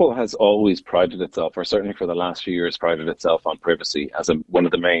 Well, Apple has always prided itself, or certainly for the last few years, prided itself on privacy as one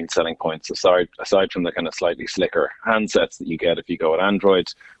of the main selling points, aside from the kind of slightly slicker handsets that you get if you go at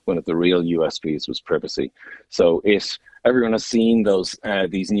Android. One of the real USPs was privacy. So everyone has seen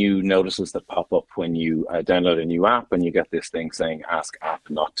these new notices that pop up when you download a new app, and you get this thing saying, ask app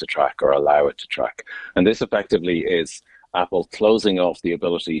not to track or allow it to track. And this effectively is Apple closing off the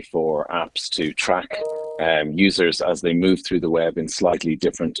ability for apps to track users as they move through the web in slightly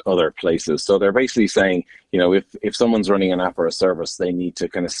different other places. So they're basically saying, if someone's running an app or a service, they need to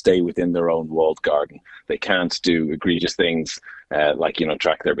kind of stay within their own walled garden. They can't do egregious things like,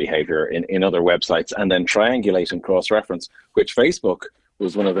 track their behavior in other websites and then triangulate and cross-reference, which Facebook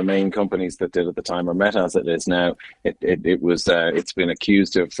was one of the main companies that did at the time, or Meta as it is now. It's been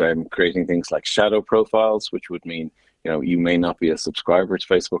accused of creating things like shadow profiles, which would mean you may not be a subscriber to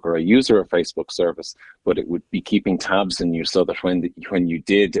Facebook or a user of Facebook service, but it would be keeping tabs on you so that when you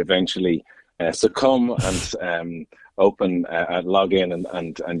did eventually succumb and log in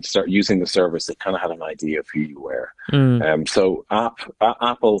and start using the service, it kind of had an idea of who you were. So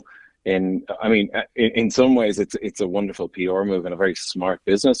Apple, in some ways, it's a wonderful PR move and a very smart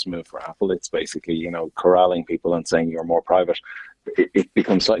business move for Apple. It's basically corralling people and saying you're more private. It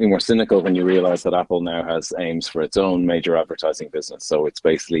becomes slightly more cynical when you realize that Apple now has aims for its own major advertising business. So it's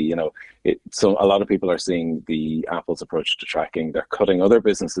basically, so a lot of people are seeing the Apple's approach to tracking. They're cutting other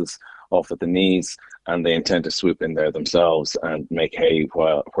businesses off at the knees, and they intend to swoop in there themselves and make hay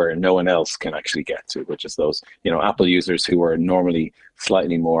where no one else can actually get to, which is those, Apple users who are normally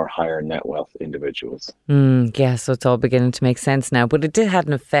slightly more higher net wealth individuals. Yeah, so it's all beginning to make sense now. But it did have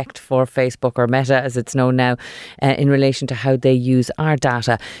an effect for Facebook, or Meta as it's known now, in relation to how they use our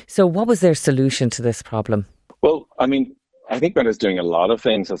data. So what was their solution to this problem? Well, I think Meta is doing a lot of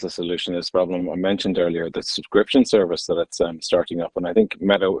things as a solution to this problem. I mentioned earlier the subscription service that it's starting up. And I think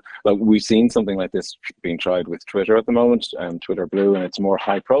Meta, we've seen something like this being tried with Twitter at the moment, Twitter Blue, and it's more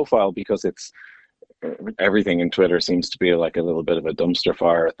high profile because everything in Twitter seems to be like a little bit of a dumpster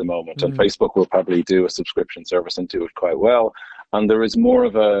fire at the moment. And Facebook will probably do a subscription service and do it quite well. And there is more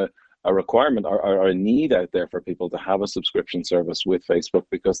of a requirement or a need out there for people to have a subscription service with Facebook,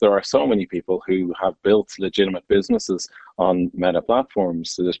 because there are so many people who have built legitimate businesses on Meta platforms.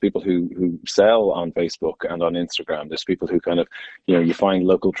 So there's people who sell on Facebook and on Instagram. There's people who kind of, you find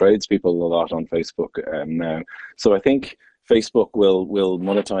local tradespeople a lot on Facebook now. So I think Facebook will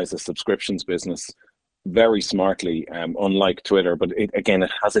monetize a subscriptions business very smartly, unlike Twitter, but it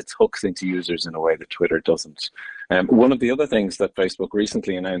has its hooks into users in a way that Twitter doesn't. One of the other things that Facebook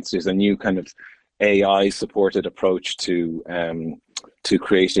recently announced is a new kind of AI-supported approach to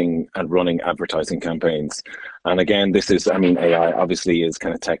creating and running advertising campaigns. And again, this is, AI obviously is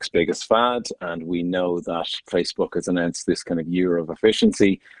kind of tech's biggest fad, and we know that Facebook has announced this kind of year of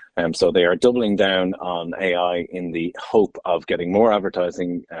efficiency. So they are doubling down on AI in the hope of getting more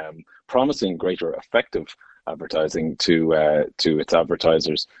advertising, promising greater effective advertising to its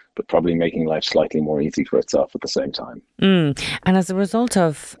advertisers, but probably making life slightly more easy for itself at the same time. And as a result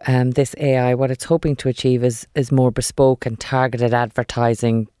of this AI, what it's hoping to achieve is more bespoke and targeted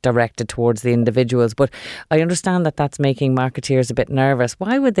advertising directed towards the individuals. But I understand that that's making marketeers a bit nervous.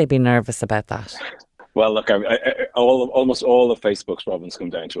 Why would they be nervous about that? Well, look, almost all of Facebook's problems come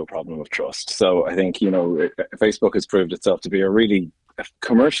down to a problem of trust. So I think, Facebook has proved itself to be a really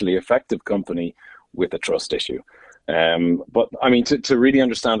commercially effective company with a trust issue. But to really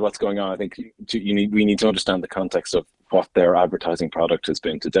understand what's going on, I think we need to understand the context of what their advertising product has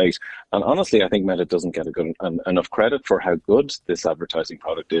been to date. And honestly, I think Meta doesn't get enough credit for how good this advertising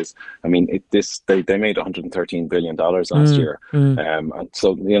product is. I mean, they made $113 billion last year. And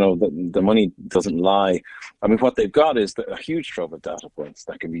so, the money doesn't lie. I mean, what they've got is a huge trove of data points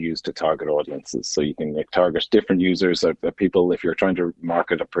that can be used to target audiences. So you can target different users or people. If you're trying to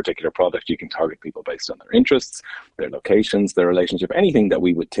market a particular product, you can target people based on their interests, their locations, their relationship, anything that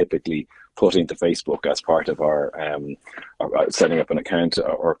we would typically put into Facebook as part of our setting up an account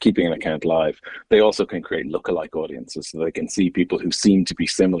or keeping an account live. They also can create lookalike audiences, so they can see people who seem to be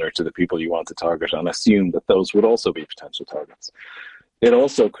similar to the people you want to target and assume that those would also be potential targets. It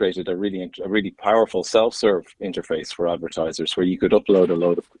also created a really powerful self-serve interface for advertisers where you could upload a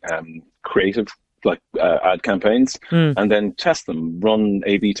load of creative ad campaigns and then test them, run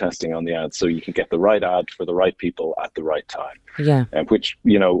A/B testing on the ads so you can get the right ad for the right people at the right time. Yeah. Which,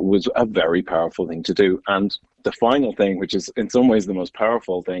 was a very powerful thing to do. And the final thing, which is in some ways the most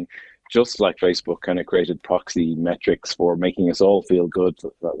powerful thing, just like Facebook kind of created proxy metrics for making us all feel good,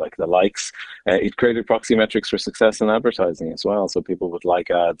 like the likes, it created proxy metrics for success in advertising as well. So people would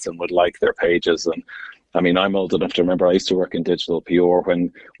like ads and would like their pages. And I mean, I'm old enough to remember I used to work in digital PR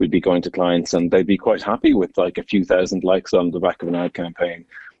when we'd be going to clients and they'd be quite happy with like a few thousand likes on the back of an ad campaign.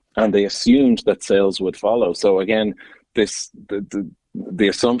 And they assumed that sales would follow. So again, the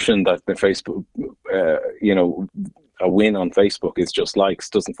assumption that the Facebook, a win on Facebook is just likes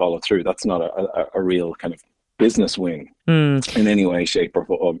doesn't follow through. That's not a real kind of business win in any way, shape or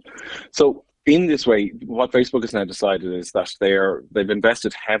form. So in this way, what Facebook has now decided is that they've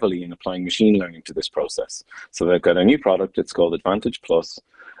invested heavily in applying machine learning to this process. So they've got a new product, it's called Advantage Plus,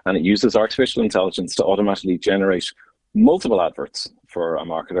 and it uses artificial intelligence to automatically generate multiple adverts for a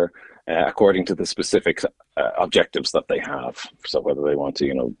marketer according to the specific objectives that they have. So whether they want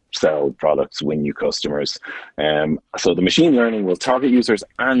to, sell products, win new customers. So the machine learning will target users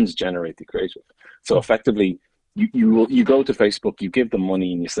and generate the creative. So effectively, you go to Facebook, you give them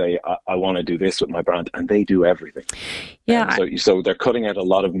money and you say, I want to do this with my brand, and they do everything. Yeah. So they're cutting out a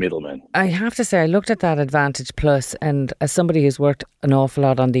lot of middlemen. I have to say, I looked at that Advantage Plus, and as somebody who's worked an awful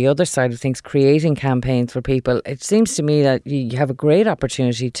lot on the other side of things, creating campaigns for people, it seems to me that you have a great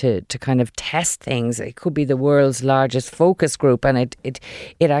opportunity to kind of test things. It could be the world's largest focus group, and it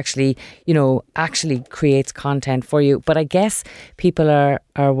actually, actually creates content for you. But I guess people are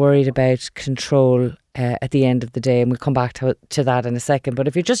worried about control at the end of the day, and we'll come back to that in a second. But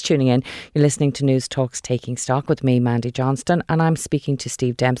if you're just tuning in, you're listening to News Talks Taking Stock with me, Mandy Johnston, and I'm speaking to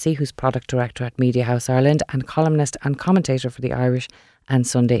Steve Dempsey, who's Product Director at Media House Ireland and columnist and commentator for the Irish and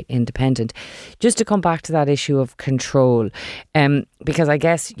Sunday Independent. Just to come back to that issue of control, because I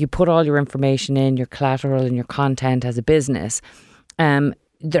guess you put all your information in, your collateral and your content as a business,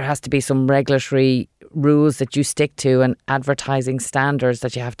 there has to be some regulatory rules that you stick to and advertising standards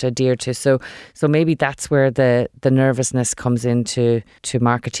that you have to adhere to. So maybe that's where the nervousness comes into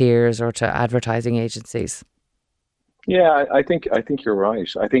marketeers or to advertising agencies. Yeah, I think you're right.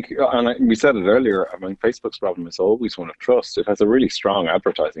 I think, and we said it earlier, I mean, Facebook's problem is always one of trust. It has a really strong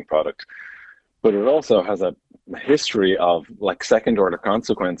advertising product, but it also has a history of like second order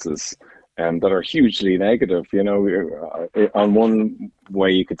consequences that are hugely negative. On one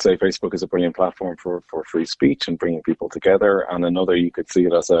way you could say Facebook is a brilliant platform for free speech and bringing people together, and another you could see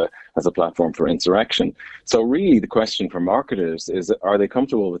it as a platform for insurrection. So really the question for marketers is, are they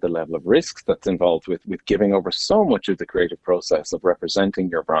comfortable with the level of risks that's involved with giving over so much of the creative process of representing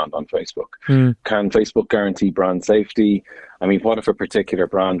your brand on Facebook? Can Facebook guarantee brand safety? I mean, what if a particular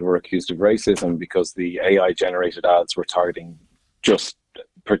brand were accused of racism because the AI generated ads were targeting just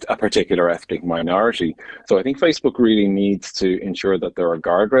a particular ethnic minority? So I think Facebook really needs to ensure that there are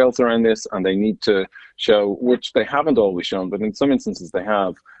guardrails around this, and they need to show, which they haven't always shown, but in some instances they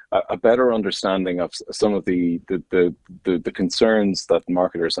have, a better understanding of some of the concerns that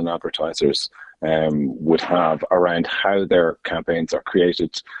marketers and advertisers would have around how their campaigns are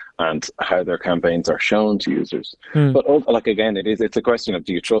created and how their campaigns are shown to users. But again, it's a question of,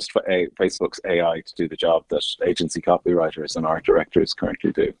 do you trust Facebook's AI to do the job that agency copywriters and art directors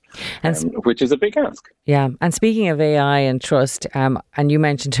currently do, which is a big ask. Yeah, and speaking of AI and trust, and you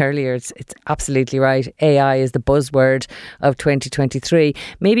mentioned earlier, it's absolutely right. AI is the buzzword of 2023.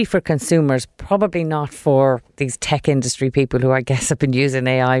 Maybe for consumers, probably not for these tech industry people who I guess have been using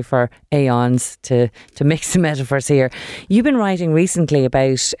AI for aeons, to mix the metaphors here. You've been writing recently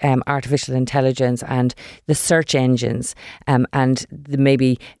about artificial intelligence and the search engines and the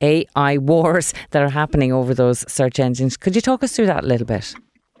maybe AI wars that are happening over those search engines. Could you talk us through that a little bit?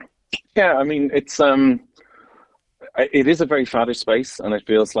 Yeah, I mean, it is a very faddish space, and it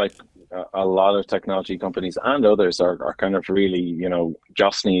feels like a lot of technology companies and others are kind of really,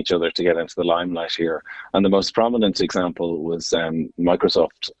 jostling each other to get into the limelight here. And the most prominent example was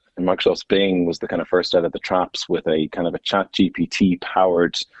Microsoft. And Microsoft's Bing was the kind of first out of the traps with a kind of a ChatGPT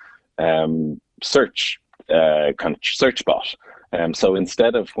powered search bot. So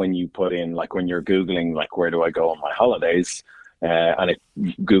instead of when you put in, like when you're Googling, like, where do I go on my holidays?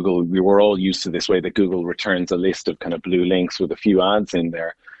 We were all used to this way that Google returns a list of kind of blue links with a few ads in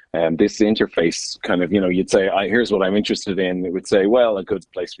there. This interface kind of, you'd say, here's what I'm interested in. It would say, well, a good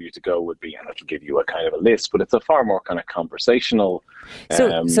place for you to go would be, and it'll give you a kind of a list, but it's a far more kind of conversational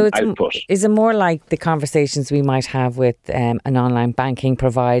output. Is it more like the conversations we might have with an online banking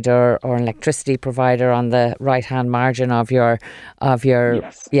provider or an electricity provider on the right-hand margin of your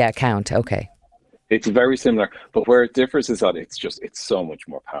Yes. account? Okay. It's very similar, but where it differs is that it's so much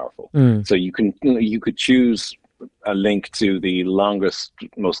more powerful. So you could choose a link to the longest,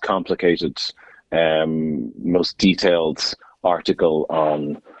 most complicated, most detailed article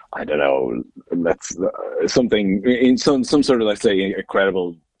on, I don't know, something in some sort of, let's say, a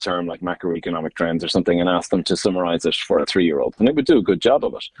credible term like macroeconomic trends or something, and ask them to summarize it for a 3-year-old, and it would do a good job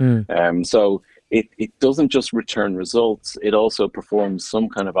of it. So it doesn't just return results; it also performs some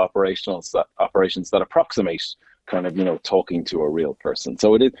kind of operations that approximate kind of, talking to a real person.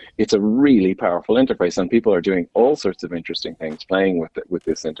 So it's a really powerful interface, and people are doing all sorts of interesting things playing with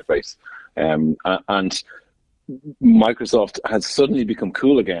this interface. And Microsoft has suddenly become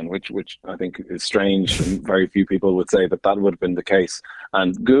cool again, which I think is strange, and very few people would say that would have been the case.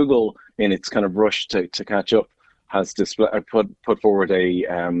 And Google, in its kind of rush to catch up, has put forward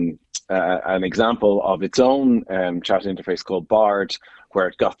an example of its own chat interface called Bard, where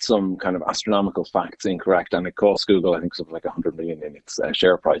it got some kind of astronomical facts incorrect, and it cost Google, I think, something like 100 million in its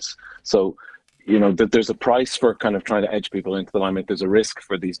share price. So, there's a price for kind of trying to edge people into the limelight. There's a risk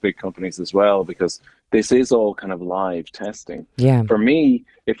for these big companies as well, because this is all kind of live testing. Yeah. For me,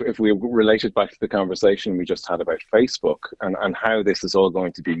 if we relate it back to the conversation we just had about Facebook and how this is all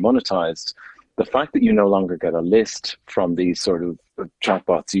going to be monetized, the fact that you no longer get a list from these sort of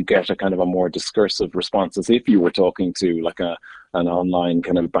chatbots, you get a kind of a more discursive response, as if you were talking to like an online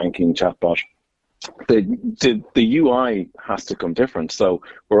kind of banking chatbot. The UI has to come different. So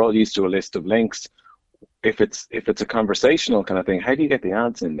we're all used to a list of links. If it's a conversational kind of thing, how do you get the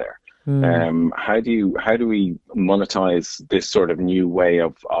ads in there? How do we monetize this sort of new way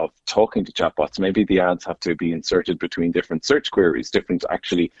of talking to chatbots? Maybe the ads have to be inserted between different search queries, different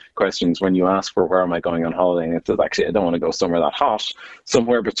actually questions. When you ask for where am I going on holiday, and it says, actually, I don't want to go somewhere that hot.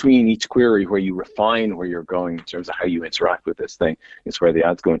 Somewhere between each query where you refine where you're going in terms of how you interact with this thing is where the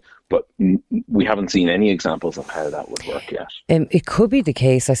ad's going. But we haven't seen any examples of how that would work yet. It could be the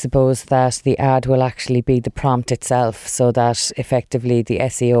case, I suppose, that the ad will actually be the prompt itself, so that effectively the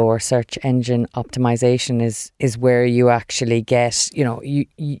SEO or search engine optimization is where you actually get,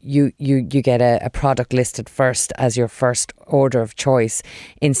 you get a product listed first as your first order of choice,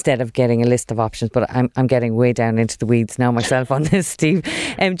 instead of getting a list of options. But I'm getting way down into the weeds now myself on this, Steve.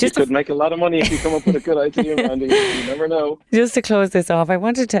 You could make a lot of money if you come up with a good idea, Mandy. You never know. Just to close this off, I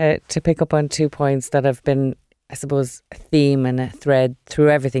wanted to pick up on 2 points that have been, I suppose, a theme and a thread through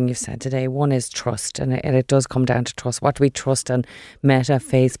everything you've said today. One is trust, and it does come down to trust. What do we trust on Meta,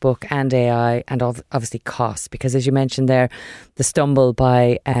 Facebook and AI, and obviously costs? Because as you mentioned there, the stumble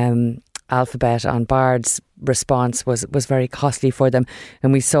by Alphabet on Bard's response was very costly for them,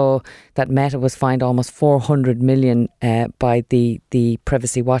 and we saw that Meta was fined almost 400 million by the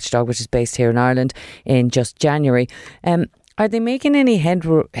privacy watchdog, which is based here in Ireland, in just January. Are they making any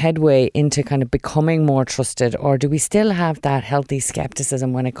headway into kind of becoming more trusted, or do we still have that healthy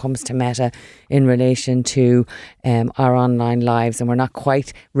scepticism when it comes to Meta in relation to our online lives, and we're not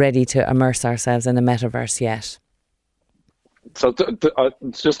quite ready to immerse ourselves in the metaverse yet? So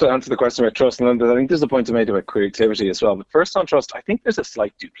just to answer the question about trust, and I think there's a point to make about creativity as well. But first on trust, I think there's a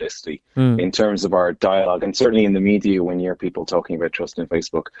slight duplicity in terms of our dialogue, and certainly in the media when you hear people talking about trust in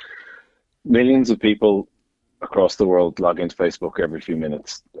Facebook. Millions of people across the world log into Facebook every few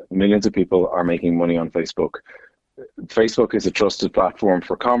minutes. Millions of people are making money on Facebook. Facebook is a trusted platform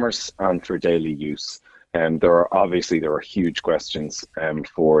for commerce and for daily use. And there are huge questions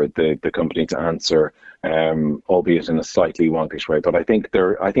for the company to answer, albeit in a slightly wonkish way. But I think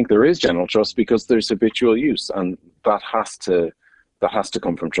there is general trust because there's habitual use, and that has to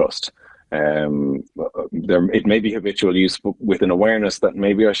come from trust. It may be habitual use with an awareness that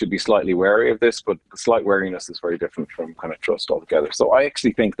maybe I should be slightly wary of this, but the slight wariness is very different from kind of trust altogether. So I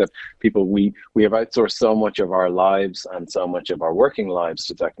actually think that we have outsourced so much of our lives and so much of our working lives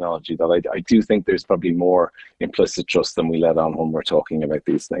to technology that I do think there's probably more implicit trust than we let on when we're talking about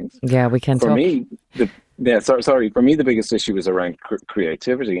these things. Yeah, we can. For me, for me, the biggest issue is around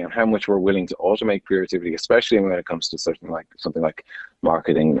creativity and how much we're willing to automate creativity, especially when it comes to something like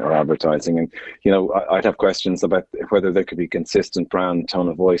marketing or advertising. And, I'd have questions about whether there could be consistent brand tone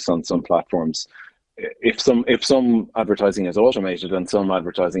of voice on some platforms. If some advertising is automated and some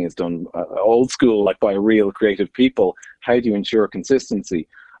advertising is done old school, like by real creative people, how do you ensure consistency?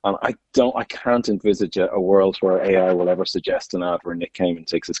 And I can't envisage a world where AI will ever suggest an ad where Nick Cayman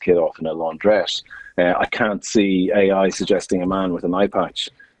takes his kid off in a laundrette. I can't see AI suggesting a man with an eye patch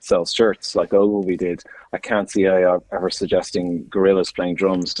sells shirts like Ogilvy did. I can't see AI ever suggesting gorillas playing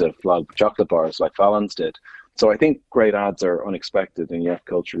drums to flog chocolate bars like Fallon's did. So I think great ads are unexpected and yet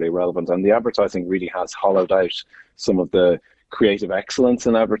culturally relevant. And the advertising really has hollowed out some of the creative excellence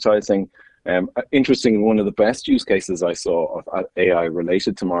in advertising. Interesting, one of the best use cases I saw of AI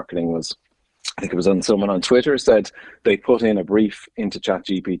related to marketing was, I think it was someone on Twitter said they put in a brief into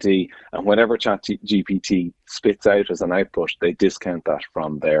ChatGPT, and whatever ChatGPT spits out as an output, they discount that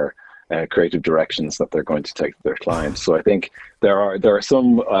from their creative directions that they're going to take to their clients. So I think there are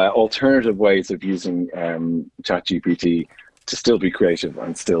some alternative ways of using ChatGPT to still be creative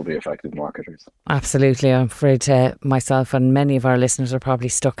and still be effective marketers. Absolutely. I'm afraid myself and many of our listeners are probably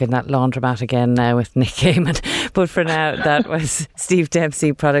stuck in that laundromat again now with Nick Cayman. But for now, that was Steve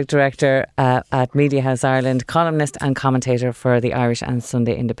Dempsey, Product Director at Media House Ireland, columnist and commentator for the Irish and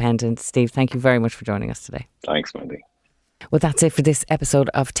Sunday Independent. Steve, thank you very much for joining us today. Thanks, Mandy. Well, that's it for this episode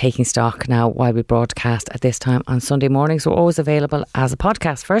of Taking Stock. Now, while we broadcast at this time on Sunday mornings, we're always available as a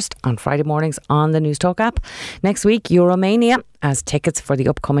podcast first on Friday mornings on the News Talk app. Next week, Euromania, as tickets for the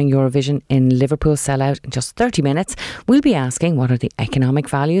upcoming Eurovision in Liverpool sell out in just 30 minutes. We'll be asking what are the economic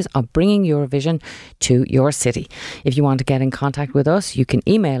values of bringing Eurovision to your city. If you want to get in contact with us, you can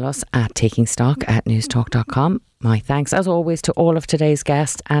email us at takingstock@newstalk.com. My thanks, as always, to all of today's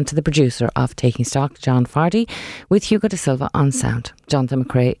guests and to the producer of Taking Stock, John Fardy, with Hugo De Silva on sound. Jonathan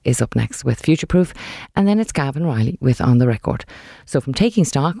McRae is up next with Future Proof, and then it's Gavin Riley with On The Record. So from Taking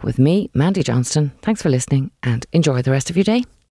Stock with me, Mandy Johnston, thanks for listening and enjoy the rest of your day.